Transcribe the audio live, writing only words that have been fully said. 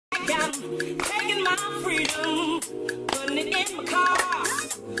taking my freedom, putting it in my car.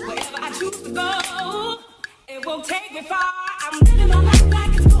 Wherever I choose to go, it won't take me far. I'm living my life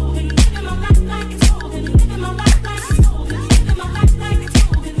like it's golden, living my life like it's golden, living my life like it's golden, living my life like it's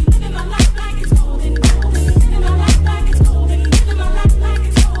golden, living my life like it's golden, golden, living my life like it's golden, living my life like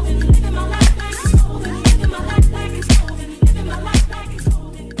it's golden, living my life like it's golden, living my life like it's golden, living my life like it's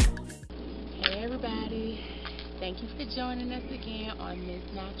golden. Hey everybody, thank you for joining us again on Miss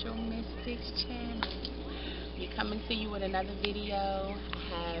Natural Mystics channel. We're coming to you with another video.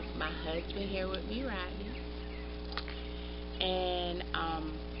 I have my husband here with me, Rodney. And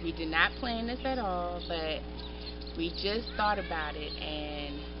we did not plan this at all, but we just thought about it,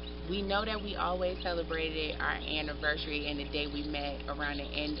 and we know that we always celebrated our anniversary and the day we met around the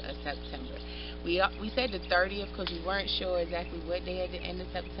end of September. We said the 30th because we weren't sure exactly what day at the end of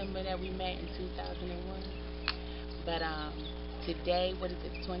September that we met in 2001. But today, what is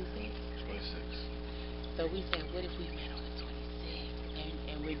it, the 26th? 26th. So we said, what if we met on the 26th?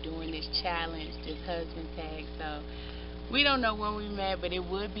 And we're doing this challenge, this husband tag. So we don't know when we met, but it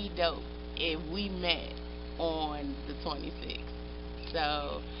would be dope if we met on the 26th.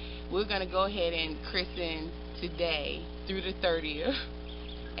 So we're going to go ahead and christen today through the 30th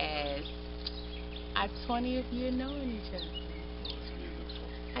as our 20th year knowing each other. It's beautiful.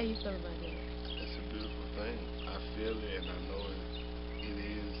 How you feel about that? It's a beautiful thing. I feel it, and I know it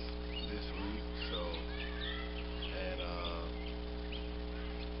is this week. So, and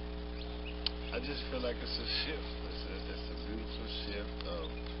I just feel like it's a shift. It's a beautiful shift of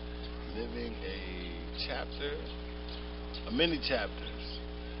living a chapter, many chapters.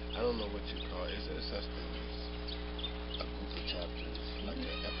 I don't know what you call it. Is there such thing as a group of chapters, like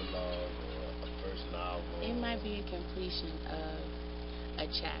an epilogue or a first novel? It might be a completion of a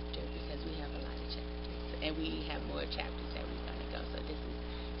chapter because we have a lot of chapters, and we have more chapters that we're going to go. So this is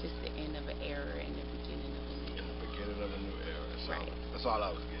just the end of an era and the beginning of a new. In the beginning of a new era. Right. That's all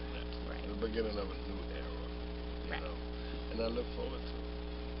I was getting at. Right. The beginning of a new era. You know? And I look forward to it.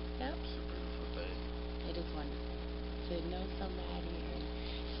 Yep. It's a beautiful thing. It is wonderful to know somebody and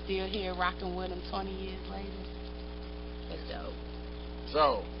still here rocking with them 20 years later. That's dope.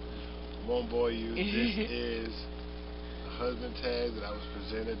 So, won't bore you. This is a husband tag that I was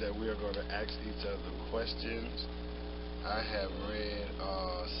presented that we are going to ask each other questions. I have read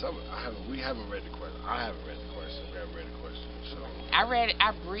we haven't read the question. I haven't read the question. We haven't read the question. So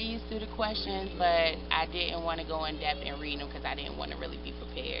I breezed through the questions, but I didn't want to go in depth and read them because I didn't want to really be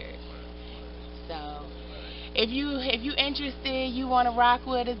prepared. So if you interested, you want to rock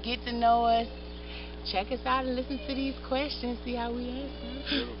with us, get to know us, check us out and listen to these questions, see how we answer.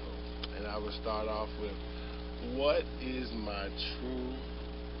 Beautiful. And I will start off with, what is my true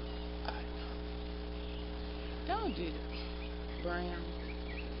item? Don't do that. Brown,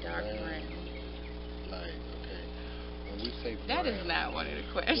 dark brown. Like, okay, when we say brown, that is not one of the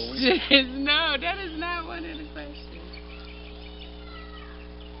questions. No, that is not one of the questions.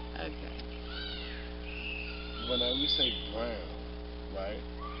 Okay. When we say brown, right?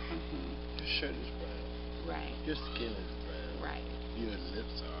 Mm-hmm. Your shirt is brown. Right. Your skin is brown. Right. Your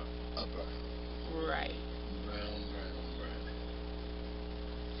lips are brown. Right. Brown.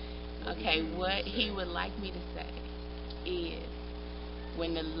 Okay, what he would like me to say is,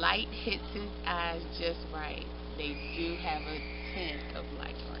 when the light hits his eyes just right, they do have a tint of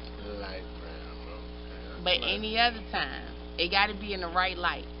light brown. Light brown, okay. But any other time, it got to be in the right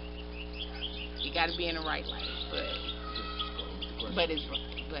light. It got to be in the right light. But they're brown.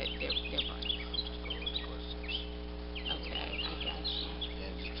 Okay, I got you.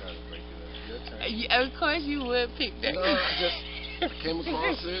 And just try to break it up. Your turn. Of course you would pick that. No, I came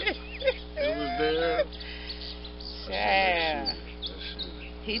across it. It was there. Yeah.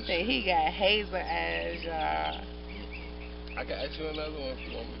 He think he got hazel eyes, y'all. I can ask you another one if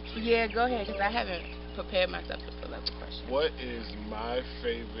you want me to. Yeah, go ahead, because I haven't prepared myself to fill out the question. What is my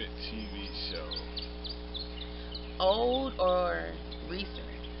favorite TV show? Old or recent?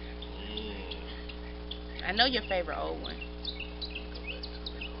 I know your favorite old one.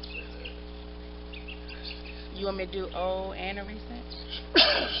 You want me to do old and a recent?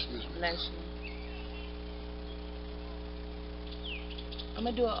 Excuse me. Bless you. I'm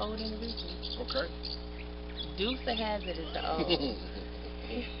going to do an old and a recent. Okay. Dukes of Hazzard is the old.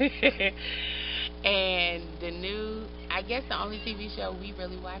 And the new, I guess the only TV show we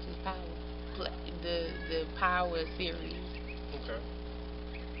really watch is Power. The Power series. Okay.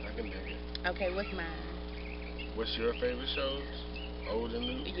 I can dig it. Okay, what's mine? What's your favorite shows? Old and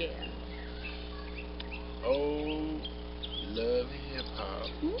new? Yeah. Old, love hip hop.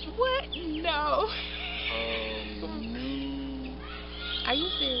 What? No. New. Are you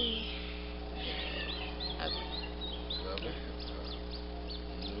serious?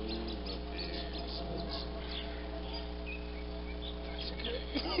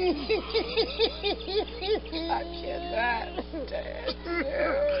 I cannot stand you.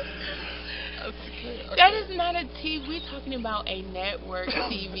 Okay. That is not a TV. We're talking about a network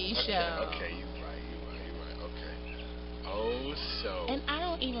TV show. Okay, you're right. Okay. Oh, so. And I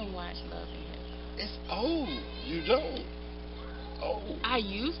don't even watch Love and Hip Hop. It's old. You don't. Oh. I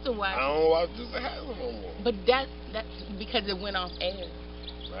used to watch I don't watch Just a Hassle no more. but that's because it went off air.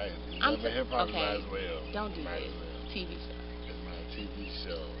 Right. I'm Love and Hip Hop okay. might as well. Don't do Might this. as well. TV show. It's my TV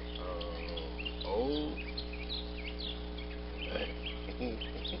show. Old.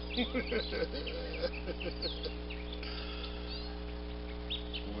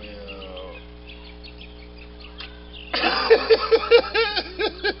 Well.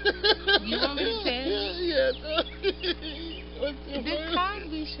 You want me to tell you? Yeah. What's your The name?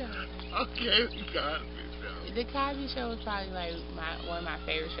 Cosby Show. Okay, the Cosby Show. The Cosby Show was probably like one of my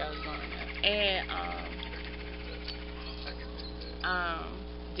favorite shows growing up. And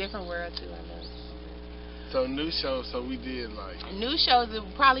Different World too. I love it. So new shows. So we did like New shows are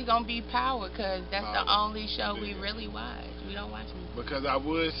probably gonna be Power, cause that's the Power. only show we Yeah. really watch. We don't watch them. because I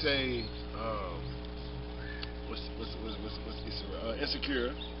would say what's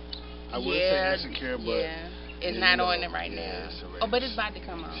Insecure. I would say Insecure, but yeah, it's you not know, on it right yeah, now. it's a Oh, but race. it's about to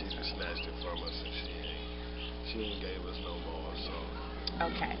come on. She's been snatched it from us, and she ain't gave us no more. So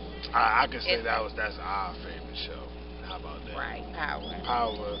Okay, I can say It's- that's our favorite show. How about that? right, Power.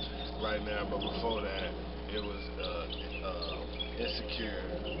 Power right now, but before that it was Insecure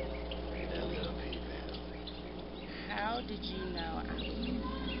and Little People. How did you know I was?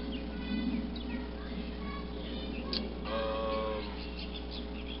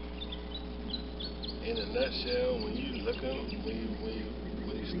 In a nutshell, when you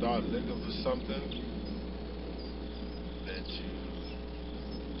start looking for something that you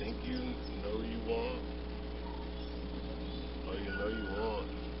think you know you want, or you know you want,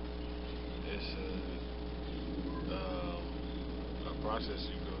 it's a process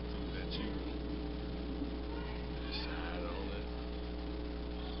you go through that you decide on it,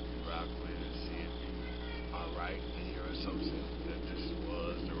 you rock with it, see if you are right in your assumption that this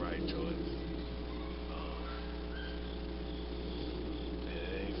was the right choice. It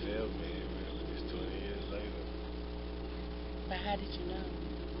ain't failed me. It's 20 years later. But how did you know?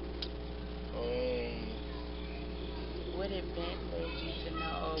 What event led you to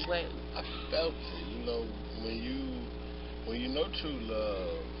know, or what? I felt it. You know, when you know true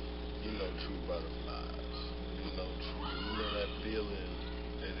love, you know true butterflies. You know that feeling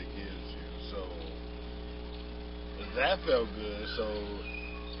that it gives you. So that felt good. So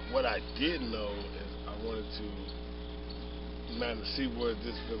what I did know is I wanted to see where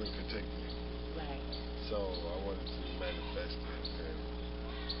this feeling could take me. Right. So I wanted to manifest it and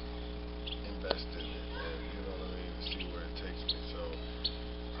invest in it, and you know what I mean, to see where it takes me. So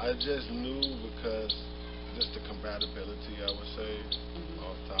I just knew because just the compatibility, I would say,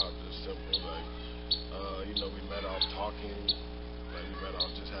 off top, just simple. Like, we met off talking, like we met off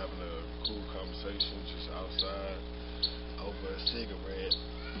just having a cool conversation just outside over a cigarette,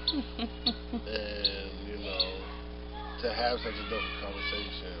 and to have such a dope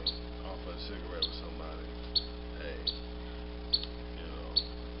conversation off of a cigarette with somebody, hey,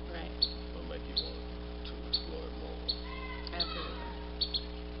 Right. will make you want to explore it more. Absolutely.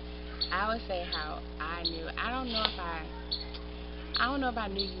 I would say how I knew. I don't know if I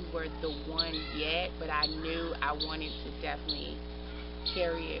knew you were the one yet, but I knew I wanted to definitely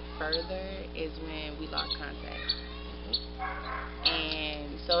carry it further is when we lost contact.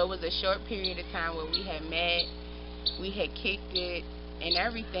 And so it was a short period of time where we had met, we had kicked it and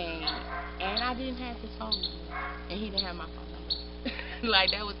everything, and I didn't have his phone number, and he didn't have my phone number.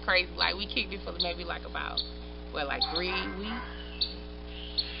 Like, that was crazy. Like, we kicked it for maybe like about 3 weeks.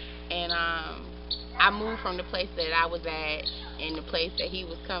 And I moved from the place that I was at and the place that he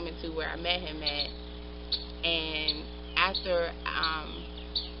was coming to where I met him at. And after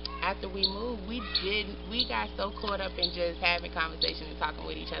we moved, we got so caught up in just having conversation and talking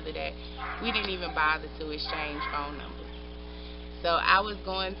with each other that we didn't even bother to exchange phone numbers. So I was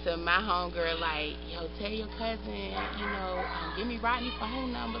going to my homegirl like, yo, tell your cousin, give me Rodney's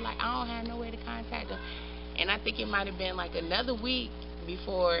phone number. Like, I don't have no way to contact him. And I think it might have been like another week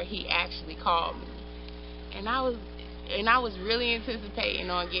before he actually called me. And I was really anticipating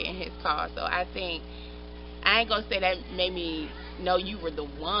on getting his call. So I think, I ain't gonna say that made me know you were the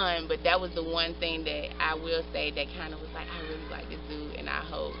one, but that was the one thing that I will say that kind of was like, I really like this dude, and I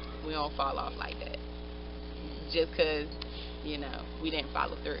hope we don't fall off like that. Just because, we didn't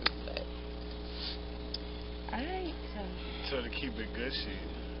follow through. But alright, So to keep it gushy,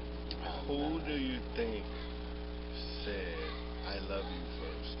 who do you think said I love you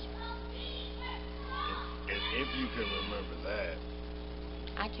first? And if you can remember that,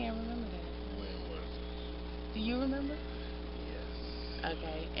 I can't remember that. when was it? Do you remember? Yes.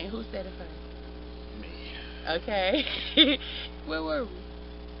 Okay. And who said it first? Me. Okay. Where were we?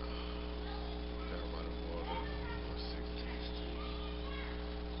 Down by the water on 16th Street.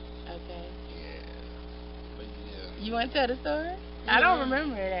 Okay. Yeah. But yeah. You want to tell the story? Yeah. I don't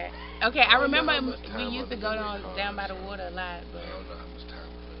remember that. Okay, I don't know remember how much we time used to was go in the down car, by the so water a lot, I but don't know how much time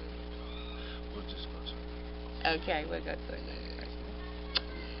was in the car. We'll just go to it. okay, we'll go to it. Yeah.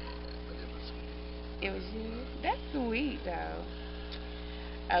 But it was me. It was you. That's sweet though.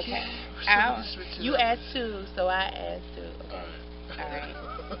 Okay. Yeah, so we switch it You up. asked two, so I asked two. Okay. Alright.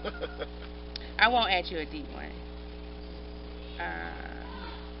 I won't ask you a deep one.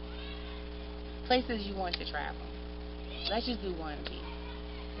 Places you want to travel. Let's just do one piece.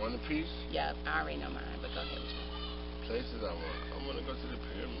 One apiece? Yep, I already know mine, but go ahead with yours. Places I want to go to the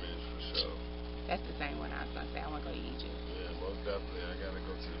pyramids for sure. That's the same one I was gonna say. I want to go to Egypt. Yeah, most definitely. I gotta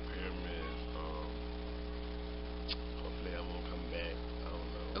go to the pyramids. Hopefully I won't come back. I don't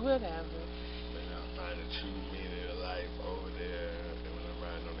know. Whatever. Maybe I'll find a true meaning of life over there, and when I'm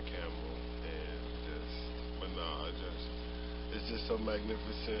riding on the camel, and just, but no, it's just so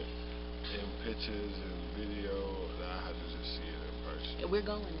magnificent in pictures and video that I have to just see it in person. We're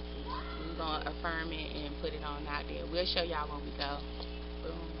going to see it. We're going to affirm it and put it on out there. We'll show y'all when we go.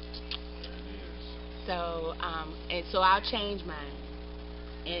 Boom. There it is. So, and so I'll change mine.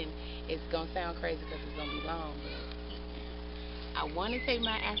 And it's going to sound crazy because it's going to be long, but I want to take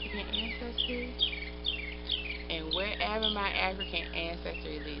my African ancestry, and wherever my African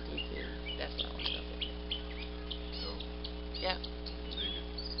ancestry leads me to, that's what I want to go to. Dope. Yep. Dig it.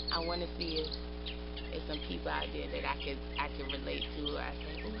 I want to see if some people out there that I could relate to. I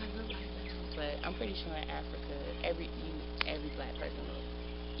say, oh, I look like that. But I'm pretty sure in Africa, every black person,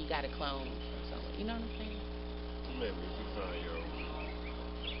 you got a clone from somewhere. You know what I'm saying? Maybe if you find your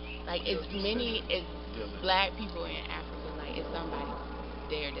Like as many as black people in Africa, like it's somebody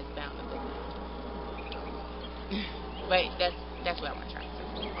there that's bound to look like. But that's what I want to try. I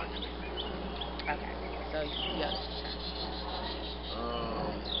can agree. Okay. So yeah.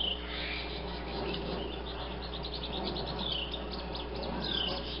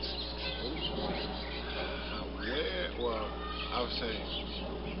 Well, I would say,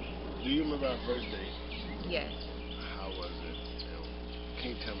 do you remember our first date? Yes. How was it? Can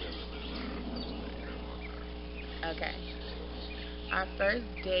you tell me a little bit about our first date? Okay. Our first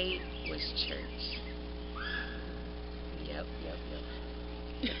date was church. Yep.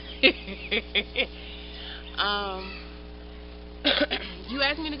 You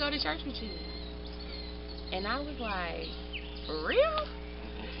asked me to go to church with you. And I was like, for real?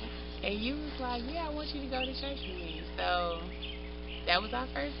 And you was like, yeah, I want you to go to church with me. So that was our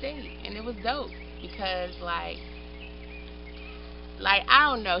first date. And it was dope because like I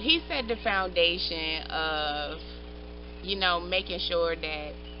don't know, he set the foundation of, making sure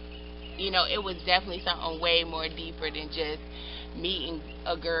that, it was definitely something way more deeper than just meeting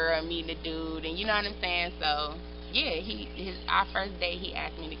a girl, meeting a dude, and you know what I'm saying? So yeah, our first date, he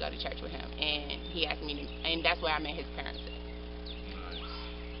asked me to go to church with him, and he asked me to, and that's where I met his parents at. Nice.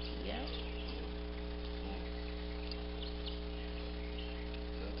 Yeah.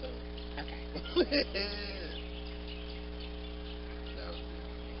 Okay.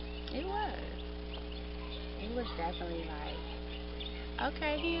 It was definitely like,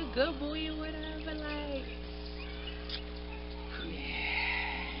 okay, he a good boy or whatever, like,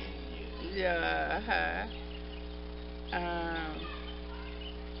 yeah.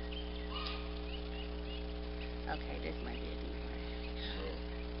 Okay, this might be a deep one.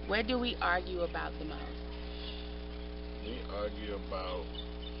 Where do we argue about the most? We argue about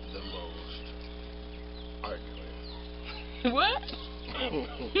the most arguing. What?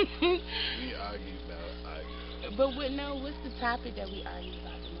 We argue about arguing. But what's the topic that we argue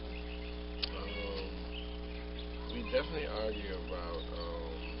about the most? We definitely argue about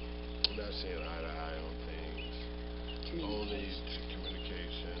not seeing eye to eye on things. Only to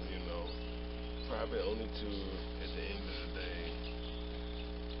communication, probably only to, at the end of the day,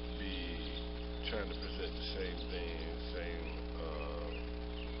 be trying to present the same thing,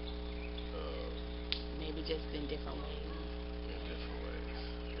 maybe just in different ways. In different ways,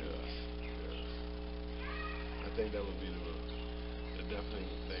 yes. I think that would be the definitely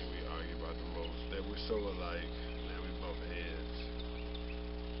thing we argue about the most. That we're so alike that we bump heads.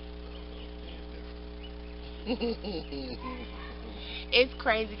 Being different. It's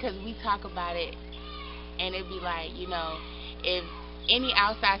crazy because we talk about it, and it'd be like, if any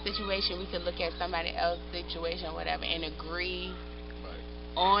outside situation, we could look at somebody else's situation or whatever and agree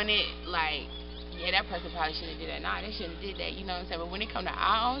on it, like, yeah, that person probably shouldn't have did that. Nah, they shouldn't have did that. You know what I'm saying? But when it come to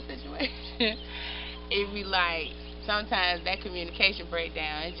our own situation, it be like sometimes that communication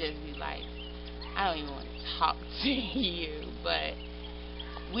breakdown. It just be like I don't even want to talk to you. But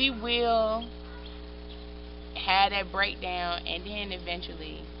we will have that breakdown, and then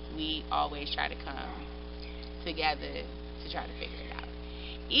eventually we always try to come together to try to figure it out.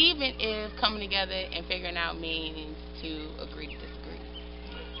 Even if coming together and figuring out means to agree to disagree.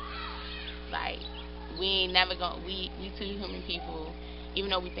 Like we ain't never gonna we two human people, even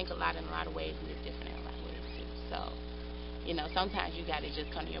though we think a lot in a lot of ways, we live different in a lot of ways too. So, you know, sometimes you gotta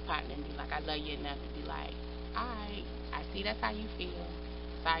just come to your partner and be like, I love you enough to be like, alright, I see that's how you feel.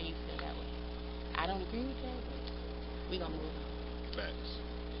 Sorry you feel that way. I don't agree with that, but we gonna move on. Facts.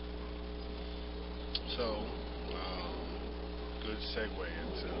 So, good segue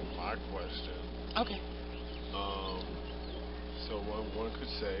into my question. Okay. So one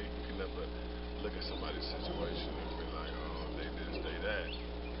could say you can never look at somebody's situation and be like, oh, they this, they that.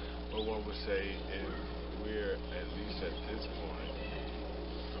 But one would say if we're at least at this point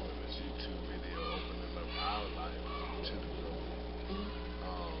doing this YouTube video, opening up our life to the world,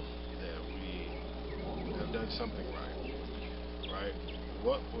 that we have done something right, right?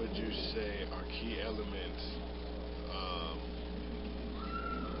 What would you say are key elements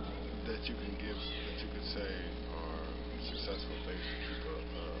that you can give, that you could say are successful things to keep a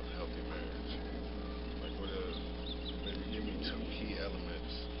healthy marriage? Like, what are, maybe give me two key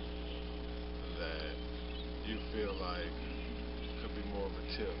elements that you feel like could be more of a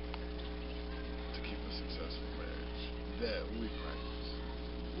tip to keep a successful marriage that we practice.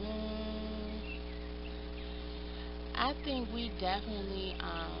 I think we definitely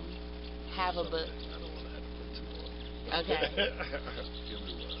have a book. I don't want to have to put two on. Okay. Give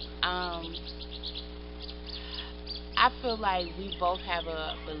me one. I feel like we both have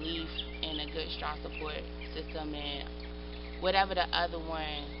a belief in a good, strong support system and whatever the other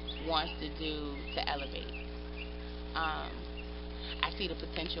one wants to do to elevate. I see the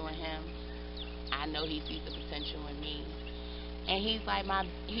potential in him. I know he sees the potential in me. And he's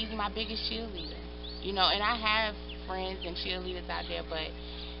my biggest cheerleader. You know, and I have friends and cheerleaders out there, but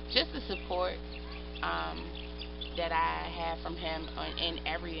just the support that I have from him in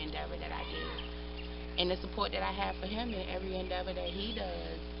every endeavor that I do, and the support that I have for him in every endeavor that he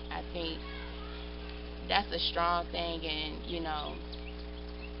does, I think that's a strong thing, and you know,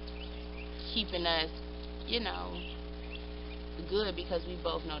 keeping us, you know, good because we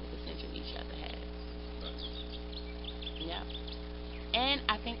both know the potential each other has. Yeah, and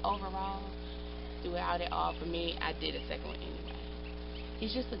I think overall, throughout it all, for me, I did a second one anyway.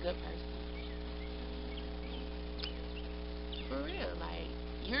 He's just a good person. For real, like,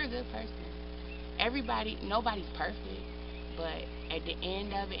 you're a good person. Nobody's perfect, but at the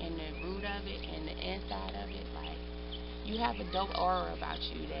end of it and the root of it and the inside of it, like, you have a dope aura about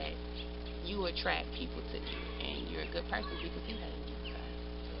you that you attract people to you, and you're a good person. People see that in you.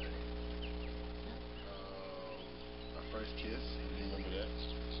 Our first kiss, you remember that?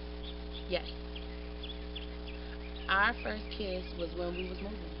 Yes. Our first kiss was when we was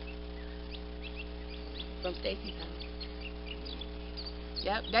moving from Stacy's house.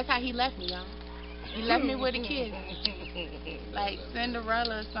 Yep, that's how he left me, y'all. He left me with a kiss. Like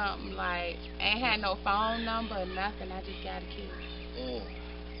Cinderella or something. Like, ain't had no phone number or nothing. I just got a kiss.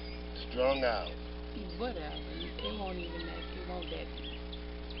 Strung out. Whatever. It won't that deep.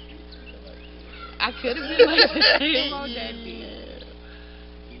 I could have been like that. It won't that deep.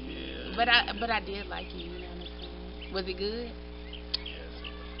 Yeah. But I did like you, you know what I'm saying? Was it good? Yes.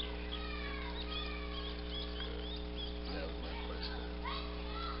 That was my question.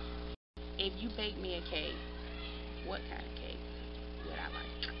 If you bake me a cake, what kind of cake would I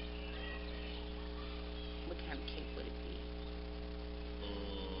like? What kind of cake would it be?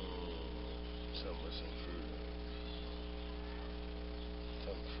 Something with some fruit.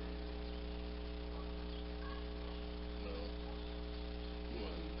 Something fruit. No? You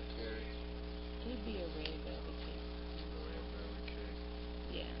want a cherry? It'd be a red velvet cake. A red velvet cake?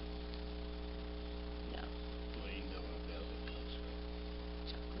 Yeah. No. Well, you know where velvet comes from.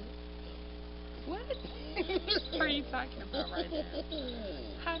 Chocolate? What? What are you talking about right now?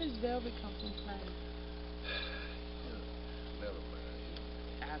 How does velvet come from plants? Never mind.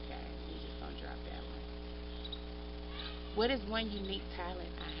 Okay, we just gonna drop that one. What is one unique talent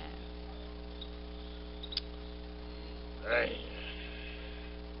I have? Hey.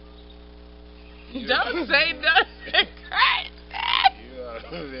 Don't say nothing crazy. You are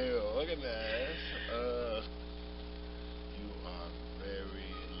very organized. You are very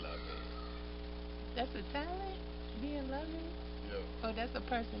loving. That's a talent? Being loving? You're do. Oh, that's a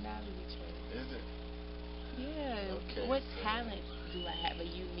personality trait. Is it? Yeah. Okay. What So talent do I have? A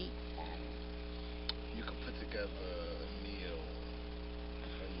unique talent. you can put together a meal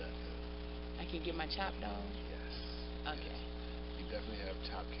for nothing. I can get my chopped on. Yes. Okay. You definitely have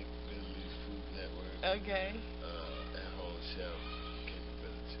top capabilities, Food Network, Okay. at-home chef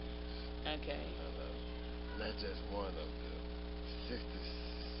capabilities. Okay. Not just one of the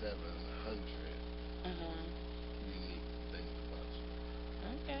 6,700 unique things about you.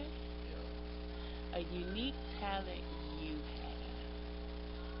 Okay. Yeah. A unique talent you have.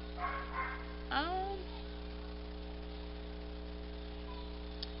 I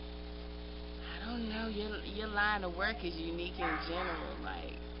don't know. Your line of work is unique in general.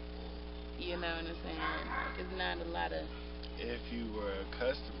 Like, you know what I'm saying? Like, it's not a lot of. If you were a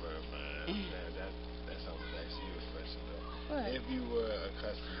customer of mine, now that's almost actually you a question though. What? If you were a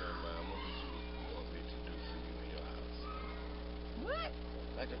customer of mine, what would you want me to do for you in your house? What?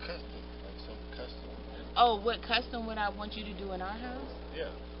 Like a custom, like some custom. Oh, what custom would I want you to do in our house? Yeah,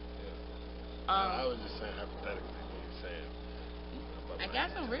 yeah. I was just saying hypothetically when you saying. I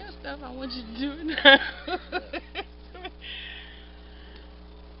got some real stuff I want you to do in the house.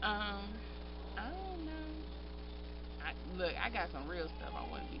 I don't know. Look, I got some real stuff I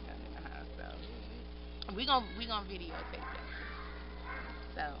want to be done in the house, so we gonna videotape that.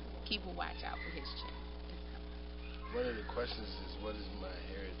 So keep a watch out for his check. One of the questions is, what is my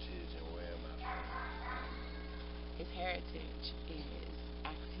heritage and where am I from? His heritage is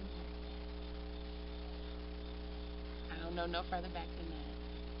African American. I don't know no further back than that.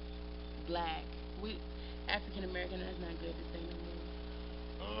 Black. African American. That's not good to say no more.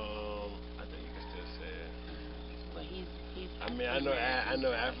 I think you can still say it. But he's. I mean, I know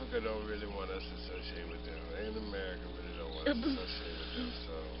Africa don't really want us to associate with them, and America really don't want us to associate with them.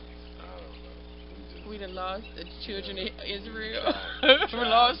 So I don't know. We done lost the children of Israel. We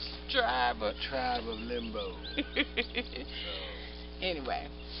lost tribe. Tribe of limbo. Anyway,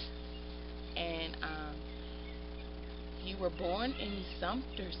 and you were born in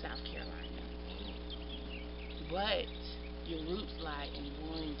Sumter, South Carolina, but your roots lie in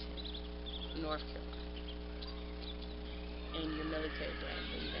Warrenton, North Carolina. And your military brat,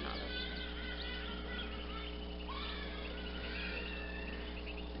 so you've been all over.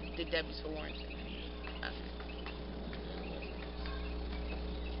 The W's for Warrenton.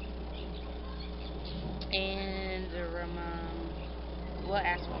 Okay. And we'll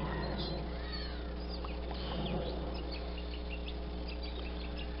ask one more question.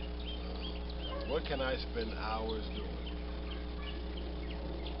 What can I spend hours doing?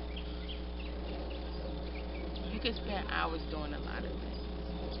 You can spend hours doing a lot of things.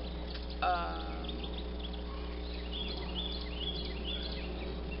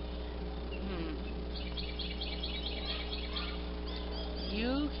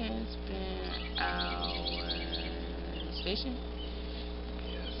 You can spend hours fishing.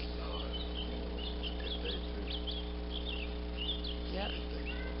 Yes, Lord. Good day too. Yep. Good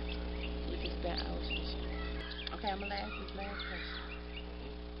day. You can spend hours fishing. Okay, I'm gonna ask this last question.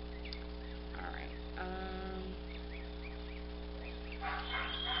 All right.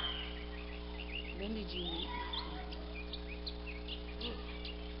 When did you meet my family?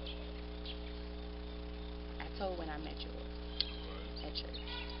 I told when I met yours. Right. At church.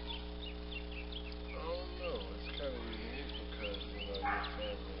 I don't know. It's kind of unique because, your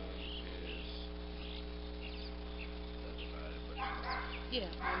family is not divided, but Yeah,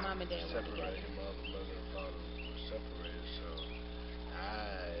 my mom and dad were together. separated. Your mother and father were separated, so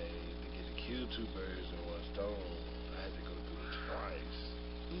to get to kill two birds in one stone, I had to go through it twice.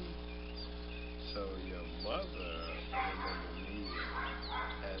 So your mother, I remember meeting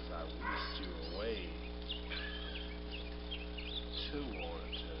as I whisked you away to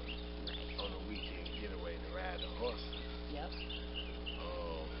Warrenton on a weekend getaway to ride the horses. Yep.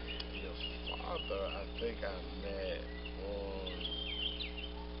 Your father, I think I met on,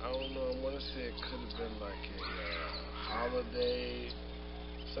 I don't know, I want to say it could have been like a holiday,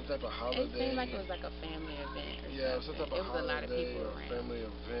 some type of holiday. It seemed like it was like a family event or some something. type of It was a lot of holiday people or around. family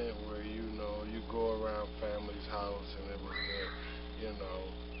event where, you go around family's house and it was the,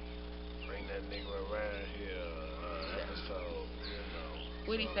 bring that nigga around here episode,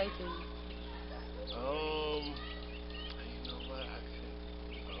 What did he say to you? You know what, I could,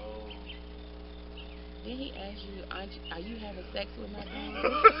 Did he ask you, are you having sex with my daughter?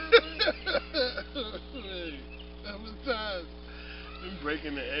 That was times.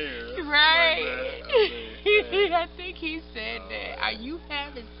 Breaking the air. Right. Like that. I think he said that. Are you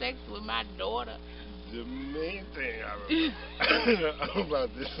having sex with my daughter? The main thing I remember about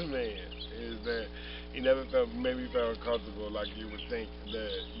this man is that he never made me feel uncomfortable like you would think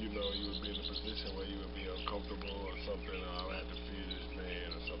that, you know, you would be in a position where you would be uncomfortable or something, or I would have to feed this man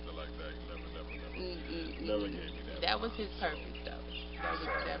or something like that. He never gave me that. That was his purpose, though. That was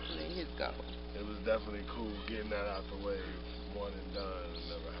definitely his goal. It was definitely cool getting that out the way, one and done, and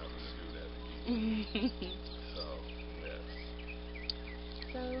never having to do that again. So, yes.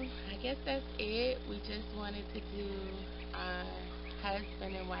 So, I guess that's it. We just wanted to do our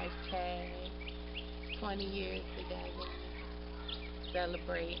husband and wife tag, 20 years together,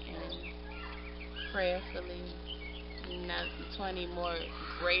 celebrate and prayerfully 20 more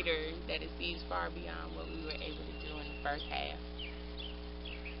greater, that exceeds far beyond what we were able to do in the first half.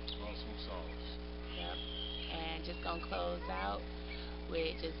 Awesome songs. Yep. And just gonna close out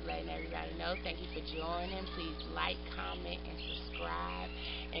with just letting everybody know, thank you for joining. Please like, comment, and subscribe,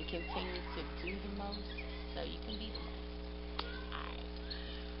 and continue to do the most so you can be the most. Alright.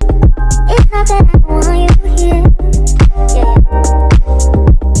 It's not that I want